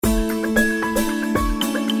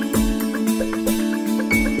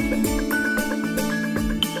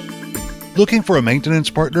Looking for a maintenance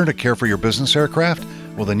partner to care for your business aircraft?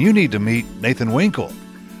 Well, then you need to meet Nathan Winkle.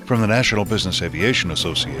 From the National Business Aviation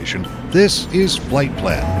Association, this is Flight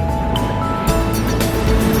Plan.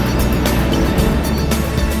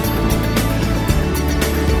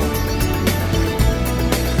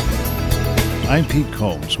 I'm Pete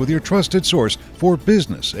Combs with your trusted source for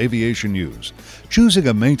business aviation news. Choosing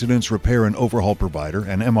a maintenance, repair, and overhaul provider,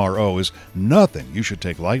 an MRO, is nothing you should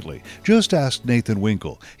take lightly. Just ask Nathan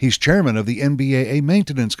Winkle. He's chairman of the NBAA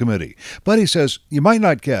Maintenance Committee. But he says you might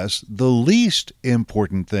not guess the least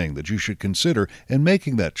important thing that you should consider in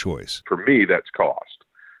making that choice. For me, that's cost.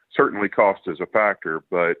 Certainly cost is a factor,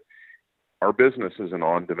 but our business is an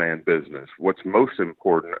on-demand business. What's most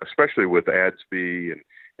important, especially with ADS-B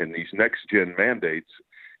and these next-gen mandates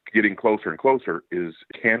getting closer and closer, is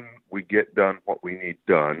can we get done what we need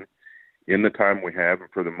done in the time we have and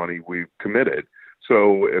for the money we've committed?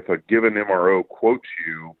 So if a given MRO quotes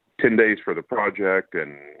you 10 days for the project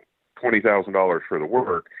and $20,000 for the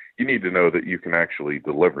work, you need to know that you can actually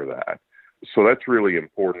deliver that. So that's really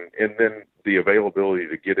important. And then the availability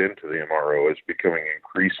to get into the MRO is becoming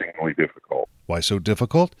increasingly difficult. Why so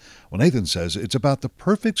difficult? Well, Nathan says it's about the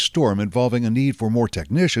perfect storm involving a need for more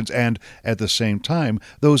technicians and, at the same time,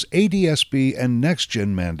 those ADS-B and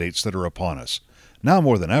next-gen mandates that are upon us. Now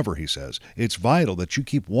more than ever, he says, it's vital that you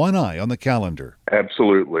keep one eye on the calendar.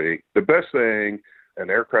 Absolutely. The best thing an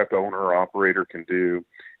aircraft owner or operator can do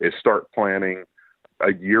is start planning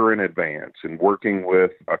a year in advance and working with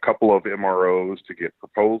a couple of MROs to get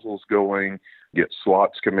proposals going, get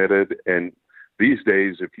slots committed. And these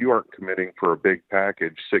days, if you aren't committing for a big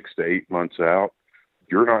package 6 to 8 months out,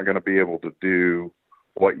 you're not going to be able to do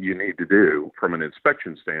what you need to do from an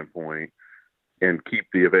inspection standpoint and keep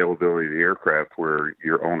the availability of the aircraft where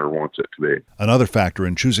your owner wants it to be. Another factor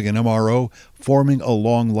in choosing an MRO, forming a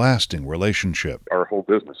long-lasting relationship. Our whole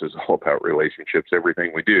business is all about relationships,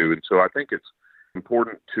 everything we do. And so I think it's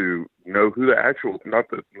important to know who the actual, not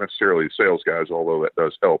necessarily the sales guys, although that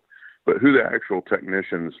does help, but who the actual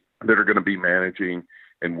technicians that are going to be managing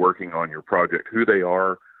and working on your project, who they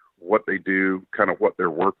are, what they do, kind of what their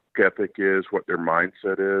work ethic is, what their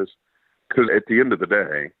mindset is. Because at the end of the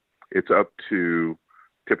day, it's up to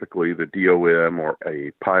typically the DOM or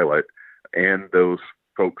a pilot and those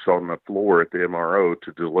folks on the floor at the MRO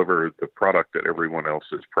to deliver the product that everyone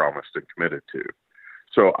else is promised and committed to.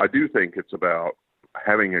 So I do think it's about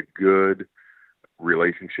having a good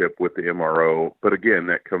relationship with the MRO. But again,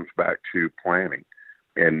 that comes back to planning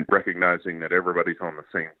and recognizing that everybody's on the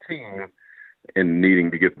same team and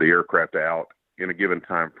needing to get the aircraft out in a given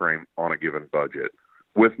time frame on a given budget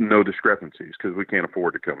with no discrepancies, because we can't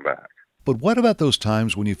afford to come back. But what about those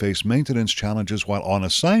times when you face maintenance challenges while on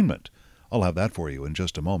assignment? I'll have that for you in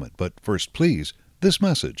just a moment. But first, please, this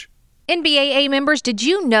message. NBAA members, did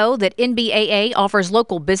you know that NBAA offers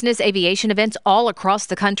local business aviation events all across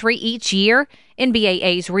the country each year?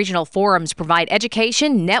 NBAA's regional forums provide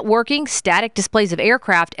education, networking, static displays of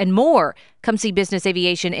aircraft, and more. Come see business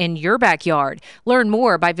aviation in your backyard. Learn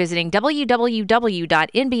more by visiting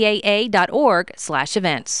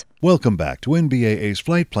www.nbaa.org/events. Welcome back to NBAA's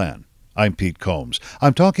Flight Plan. I'm Pete Combs.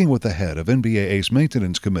 I'm talking with the head of NBAA's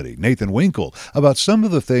Maintenance Committee, Nathan Winkle, about some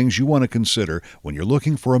of the things you want to consider when you're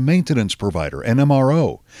looking for a maintenance provider, an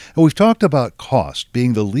MRO. And we've talked about cost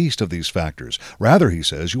being the least of these factors. Rather, he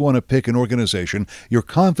says, you want to pick an organization you're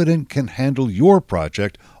confident can handle your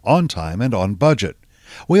project on time and on budget.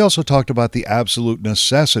 We also talked about the absolute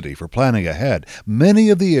necessity for planning ahead. Many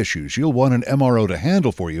of the issues you'll want an MRO to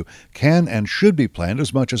handle for you can and should be planned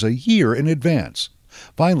as much as a year in advance.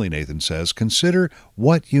 Finally, Nathan says, consider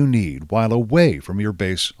what you need while away from your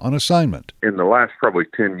base on assignment. In the last probably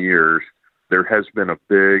 10 years, there has been a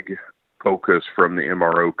big focus from the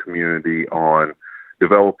MRO community on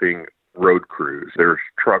developing road crews. There's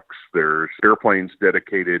trucks, there's airplanes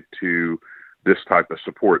dedicated to this type of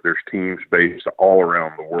support. There's teams based all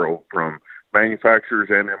around the world from manufacturers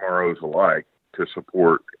and MROs alike to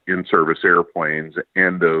support in-service airplanes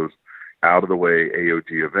and those out-of-the-way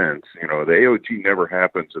AOG events. You know, the AOG never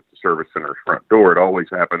happens at the service center's front door. It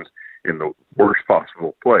always happens in the worst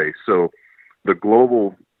possible place. So the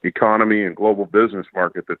global economy and global business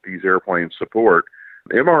market that these airplanes support,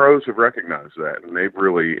 the MROs have recognized that, and they've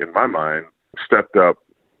really, in my mind, stepped up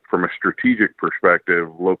from a strategic perspective,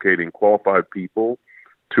 locating qualified people,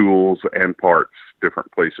 tools, and parts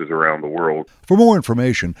different places around the world. For more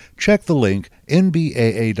information, check the link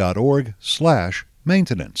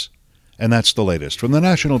nbaa.org/maintenance. And that's the latest from the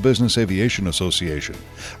National Business Aviation Association.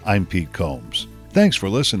 I'm Pete Combs. Thanks for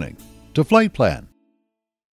listening to Flight Plan.